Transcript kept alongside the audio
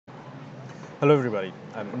Hello everybody.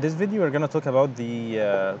 In this video we're going to talk about the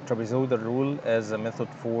trapezoidal rule as a method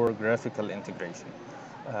for graphical integration.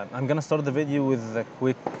 I'm going to start the video with a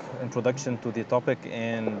quick introduction to the topic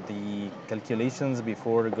and the calculations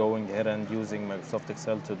before going ahead and using Microsoft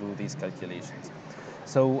Excel to do these calculations.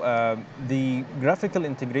 So the graphical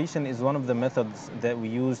integration is one of the methods that we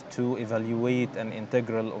use to evaluate an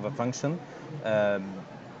integral of a function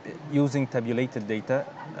using tabulated data,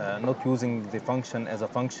 not using the function as a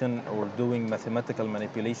function or doing mathematical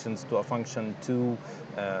manipulations to a function to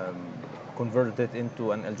convert it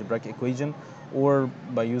into an algebraic equation, or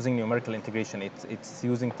by using numerical integration. It's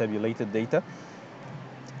using tabulated data.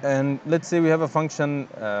 And let's say we have a function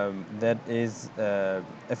that is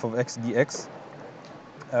f of x dx.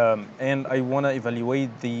 And I want to evaluate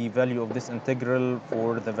the value of this integral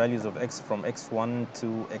for the values of x from x1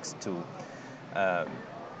 to x2.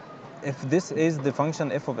 If this is the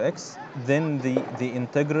function f of x, then the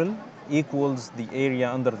integral equals the area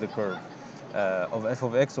under the curve of f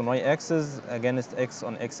of x on y-axis against x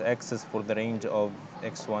on x-axis for the range of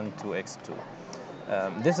x1 to x2.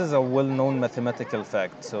 This is a well-known mathematical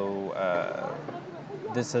fact, so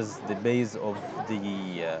this is the base of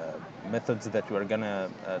the methods that we're gonna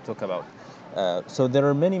talk about. So there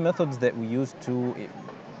are many methods that we use to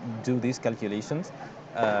do these calculations.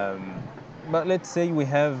 But let's say we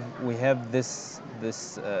have this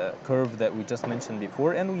curve that we just mentioned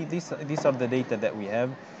before, and these are the data that we have.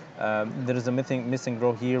 There is a missing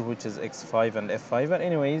row here, which is x5 and f5. But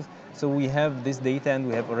anyways, so we have this data, and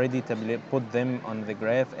we have already put them on the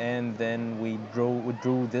graph, and then we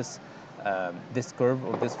drew this this curve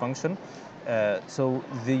or this function. So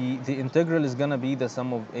the integral is gonna be the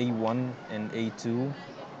sum of a1 and a2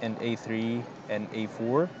 and a3 and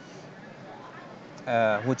a4.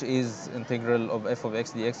 Which is integral of f of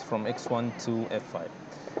x dx from x1 to f5.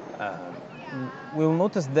 We'll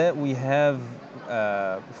notice that we have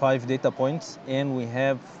 5 data points and we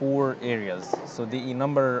have 4 areas. So the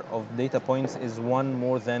number of data points is 1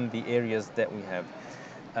 more than the areas that we have.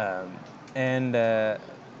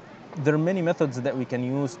 There are many methods that we can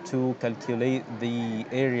use to calculate the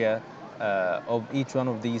area of each one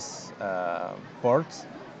of these parts.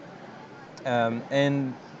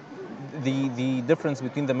 And the difference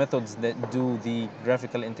between the methods that do the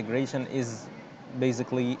graphical integration is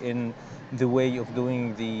basically in the way of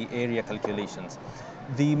doing the area calculations.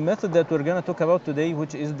 The method that we're going to talk about today,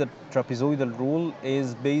 which is the trapezoidal rule,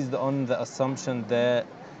 is based on the assumption that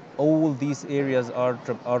all these areas are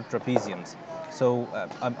trapeziums. So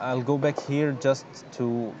I'll go back here just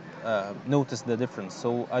to notice the difference.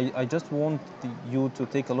 So I just want you to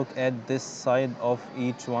take a look at this side of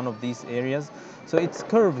each one of these areas. So it's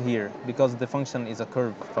curved here because the function is a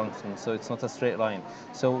curved function, so it's not a straight line.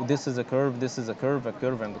 So this is a curve, this is a curve,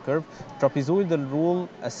 and a curve. Trapezoidal rule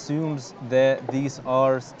assumes that these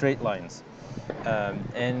are straight lines.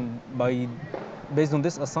 And based on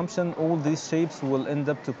this assumption, all these shapes will end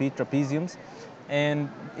up to be trapeziums. And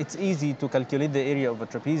it's easy to calculate the area of a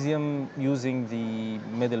trapezium using the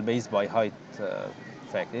middle base by height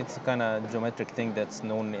fact. It's a kind of geometric thing that's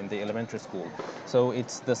known in the elementary school. So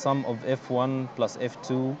it's the sum of f1 plus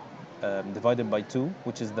f2 divided by 2,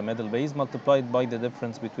 which is the middle base, multiplied by the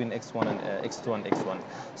difference between x1 and x2 and x1.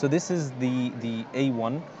 So this is the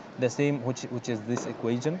a1, the same, which is this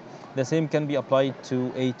equation. The same can be applied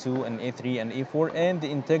to a2 and a3 and a4, and the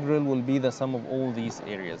integral will be the sum of all these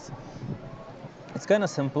areas. It's kind of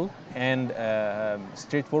simple and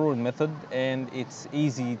straightforward method, and it's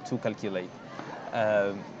easy to calculate.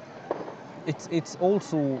 It's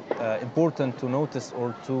also important to notice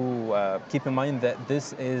or to keep in mind that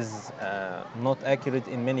this is not accurate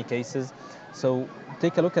in many cases. So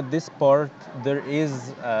take a look at this part. There is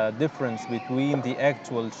a difference between the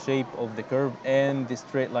actual shape of the curve and the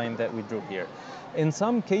straight line that we drew here. In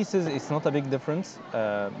some cases, it's not a big difference,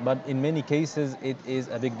 but in many cases, it is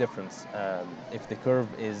a big difference. If the curve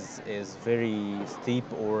is very steep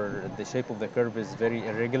or the shape of the curve is very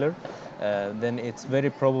irregular, then it's very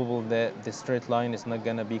probable that the straight line is not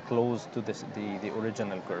going to be close to the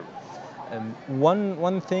original curve.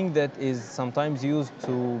 One thing that is sometimes used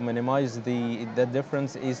to minimize that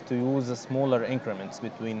difference is to use smaller increments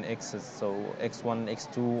between x's. So x1,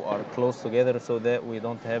 x2 are close together so that we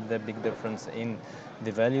don't have that big difference in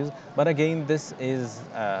the values. But again, this is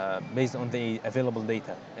based on the available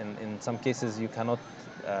data. And in some cases, you cannot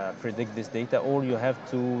predict this data, or you have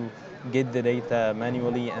to get the data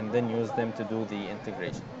manually and then use them to do the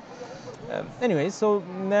integration. Anyway, so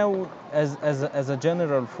now as a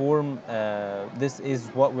general form, this is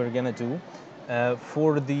what we're gonna do.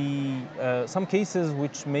 For the some cases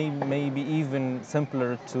which may be even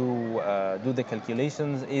simpler to do the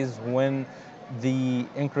calculations is when the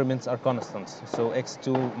increments are constants. So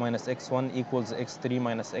x2 minus x1 equals x3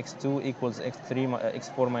 minus x2 equals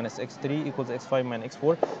x4 minus x3 equals x5 minus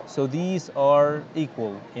x4. So these are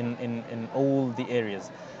equal in all the areas.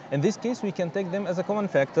 In this case, we can take them as a common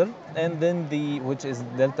factor, and then which is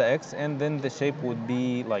delta x, and then the shape would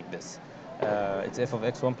be like this. It's f of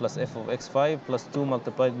x1 plus f of x5 plus 2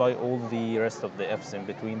 multiplied by all the rest of the f's in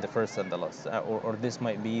between the first and the last. Or this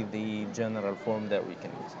might be the general form that we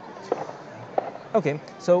can use. Okay,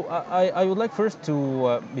 so I would like first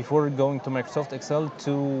to, before going to Microsoft Excel,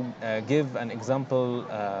 to give an example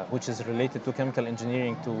which is related to chemical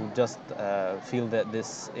engineering to just feel that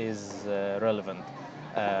this is relevant.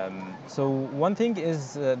 So one thing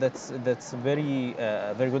is that's very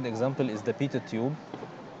good example is the Pitot tube.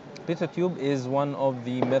 Pitot tube is one of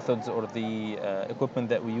the methods or the equipment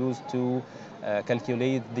that we use to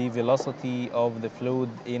calculate the velocity of the fluid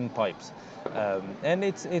in pipes. And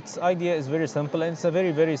its idea is very simple, and it's a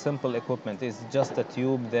very simple equipment. It's just a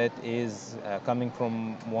tube that is coming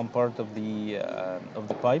from one part of the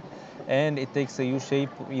pipe, and it takes a U shape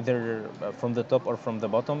either from the top or from the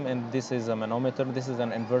bottom. And this is a manometer. This is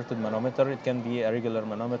an inverted manometer. It can be a regular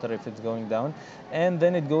manometer if it's going down, and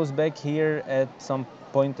then it goes back here at some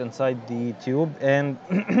point inside the tube, and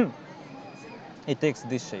it takes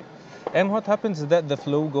this shape. And what happens is that the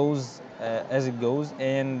flow goes as it goes,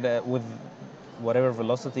 and with whatever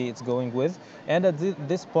velocity it's going with. And at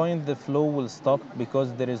this point, the flow will stop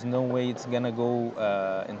because there is no way it's gonna go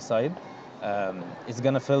inside. It's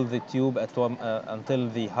gonna fill the tube at until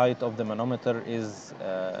the height of the manometer is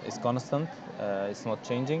constant. It's not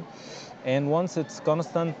changing. And once it's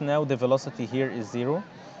constant, now the velocity here is zero.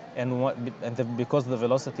 Because the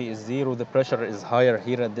velocity is zero, the pressure is higher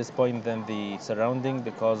here at this point than the surrounding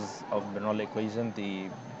because of Bernoulli equation, the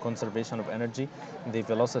conservation of energy. The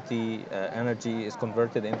velocity energy is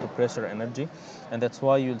converted into pressure energy, and that's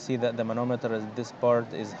why you'll see that the manometer at this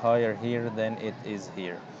part is higher here than it is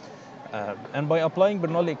here. And by applying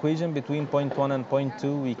Bernoulli equation between point 1 and point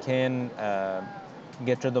 2, we can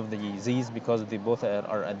get rid of the z's because they both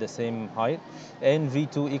are at the same height, and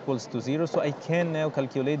V2 equals to 0. So I can now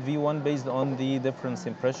calculate V1 based on the difference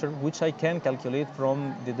in pressure, which I can calculate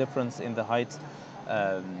from the difference in the height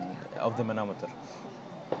of the manometer.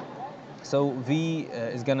 So V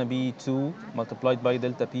is going to be 2 multiplied by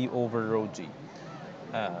delta P over rho G.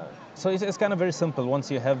 So it's kind of very simple. Once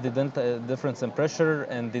you have the delta difference in pressure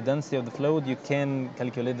and the density of the fluid, you can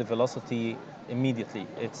calculate the velocity immediately.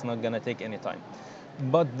 It's not going to take any time.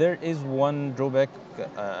 But there is one drawback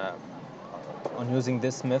on using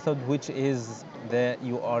this method, which is that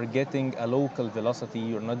you are getting a local velocity.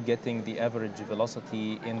 You're not getting the average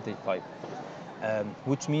velocity in the pipe,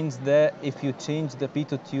 which means that if you change the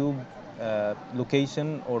Pitot tube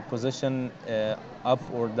location or position up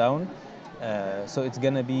or down, so it's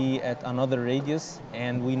going to be at another radius,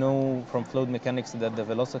 and we know from fluid mechanics that the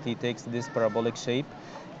velocity takes this parabolic shape,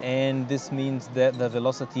 and this means that the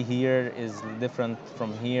velocity here is different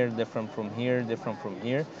from here, different from here, different from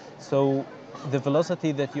here. So the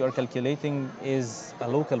velocity that you are calculating is a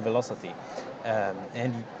local velocity,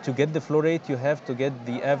 and to get the flow rate you have to get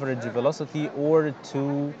the average velocity, or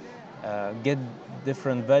to get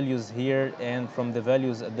different values here, and from the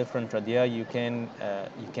values at different radii you can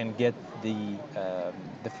get the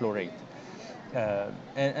flow rate.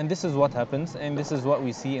 And this is what happens, and this is what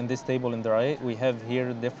we see in this table in the right. We have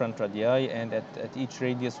here different radii, and at each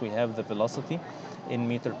radius we have the velocity in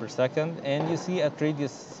meter per second, and you see at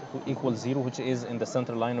radius equals 0, which is in the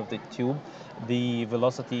center line of the tube, the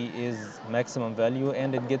velocity is maximum value,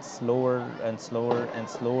 and it gets slower and slower and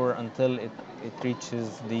slower until it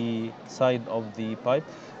reaches the side of the pipe.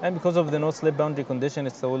 And because of the no slip boundary condition,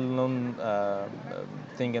 it's a well-known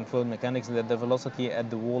thing in fluid mechanics that the velocity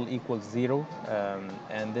at the wall equals 0,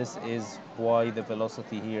 and this is why the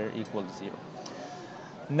velocity here equals 0.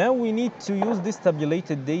 Now we need to use this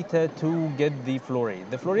tabulated data to get the flow rate.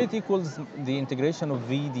 The flow rate equals the integration of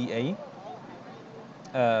VdA,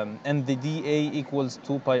 and the dA equals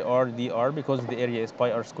 2 pi r dr, because the area is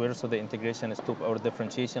pi r squared, so the integration is 2, or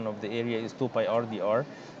differentiation of the area is 2 pi r dr.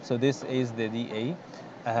 So this is the dA.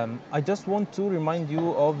 I just want to remind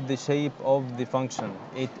you of the shape of the function.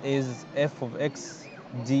 It is f of x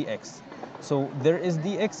dx. So there is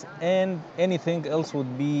dx, and anything else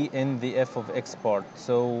would be in the f of x part.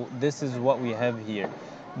 So this is what we have here.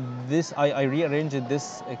 I rearranged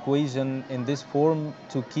this equation in this form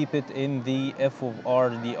to keep it in the f of r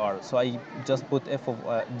dr. So I just put f of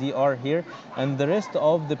dr here, and the rest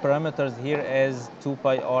of the parameters here as 2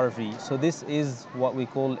 pi rv. So this is what we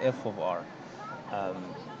call f of r.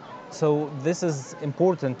 So this is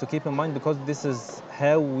important to keep in mind, because this is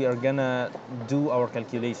how we are gonna do our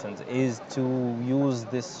calculations, is to use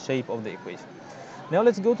this shape of the equation. Now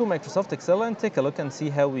let's go to Microsoft Excel and take a look and see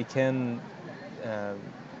how we can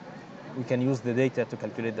use the data to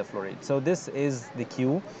calculate the flow rate. So this is the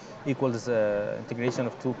Q equals integration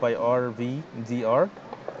of 2 pi r v dr,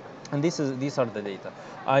 and these are the data.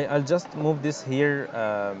 I'll just move this here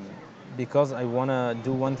because I want to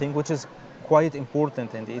do one thing which is quite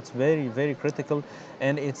important, and it's very, very critical,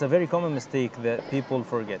 and it's a very common mistake that people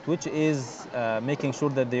forget, which is making sure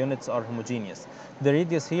that the units are homogeneous. The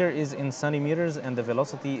radius here is in centimeters and the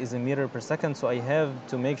velocity is in meter per second, so I have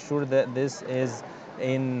to make sure that this is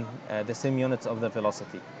in the same units of the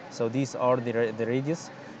velocity. So these are the radius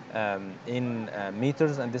in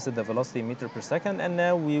meters, and this is the velocity in meter per second. And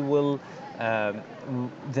now we will,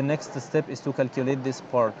 the next step is to calculate this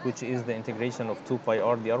part, which is the integration of 2 pi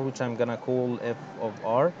r dr, which I'm gonna call f of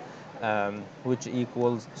r, which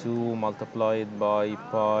equals 2 multiplied by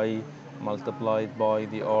pi multiplied by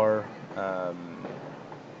the r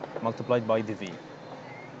multiplied by the v.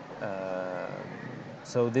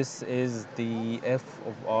 So this is the f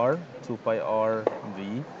of r, 2 pi r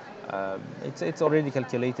v. It's already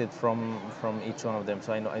calculated from each one of them,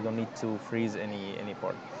 so I don't need to freeze any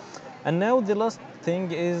part. And now the last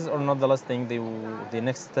thing is, or not the last thing, the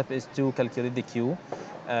next step is to calculate the Q.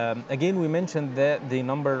 Again, we mentioned that the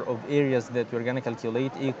number of areas that we're going to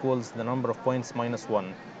calculate equals the number of points minus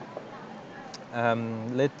 1.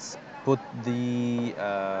 Let's put the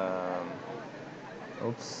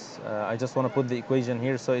I just want to put the equation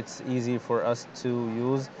here so it's easy for us to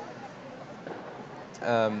use.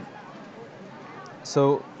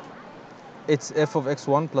 So it's f of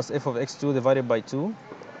x1 plus f of x2 divided by 2.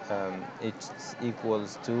 It's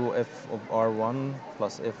equals to f of r1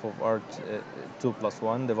 plus f of r2 plus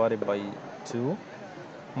 1 divided by 2,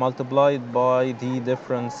 multiplied by the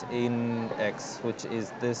difference in x, which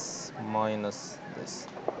is this minus this.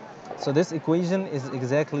 So this equation is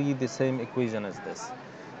exactly the same equation as this.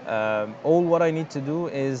 All what I need to do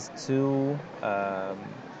is to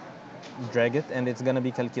drag it, and it's going to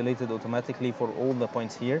be calculated automatically for all the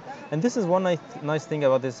points here. And this is one nice thing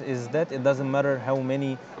about this, is that it doesn't matter how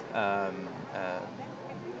many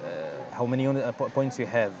points you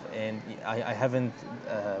have, and I haven't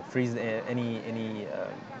freezed any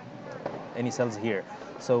cells here.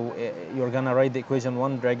 So you're gonna write the equation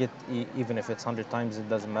 1, drag it, even if it's 100 times, it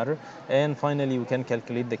doesn't matter. And finally, we can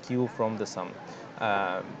calculate the Q from the sum.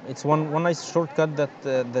 It's one nice shortcut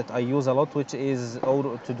that I use a lot, which is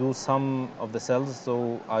to do sum of the cells.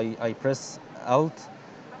 So I press Alt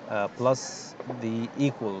plus the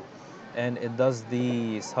equal, and it does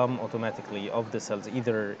the sum automatically of the cells,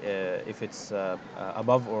 either if it's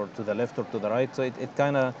above or to the left or to the right. So it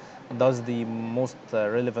kind of does the most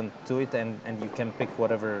relevant to it, and you can pick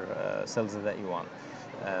whatever cells that you want.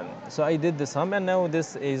 So I did the sum, and now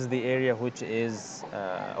this is the area, which is,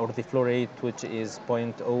 or the flow rate, which is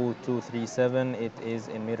 0.0237. It is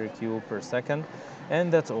in meter cube per second,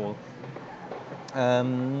 and that's all.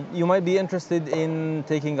 You might be interested in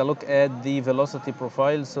taking a look at the velocity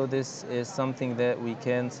profile. So this is something that we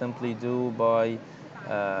can simply do by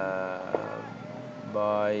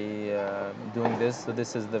doing this. So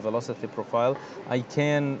this is the velocity profile. I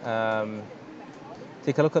can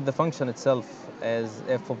take a look at the function itself as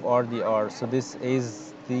f of r dr. So this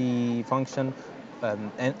is the function,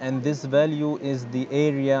 and this value is the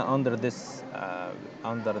area under this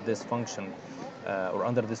function or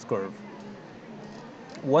under this curve.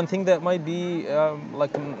 One thing that might be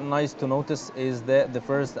nice to notice is that the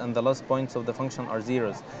first and the last points of the function are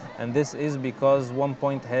zeros, and this is because one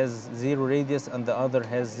point has 0 radius and the other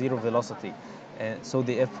has 0 velocity. And so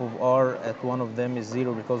the f of r at one of them is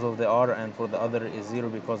 0 because of the r, and for the other is 0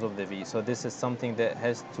 because of the v. So this is something that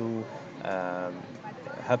has to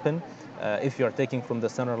happen if you are taking from the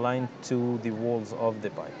center line to the walls of the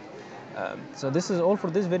pipe. So this is all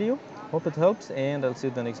for this video. Hope it helps, and I'll see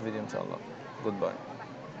you in the next video, inshallah. Goodbye.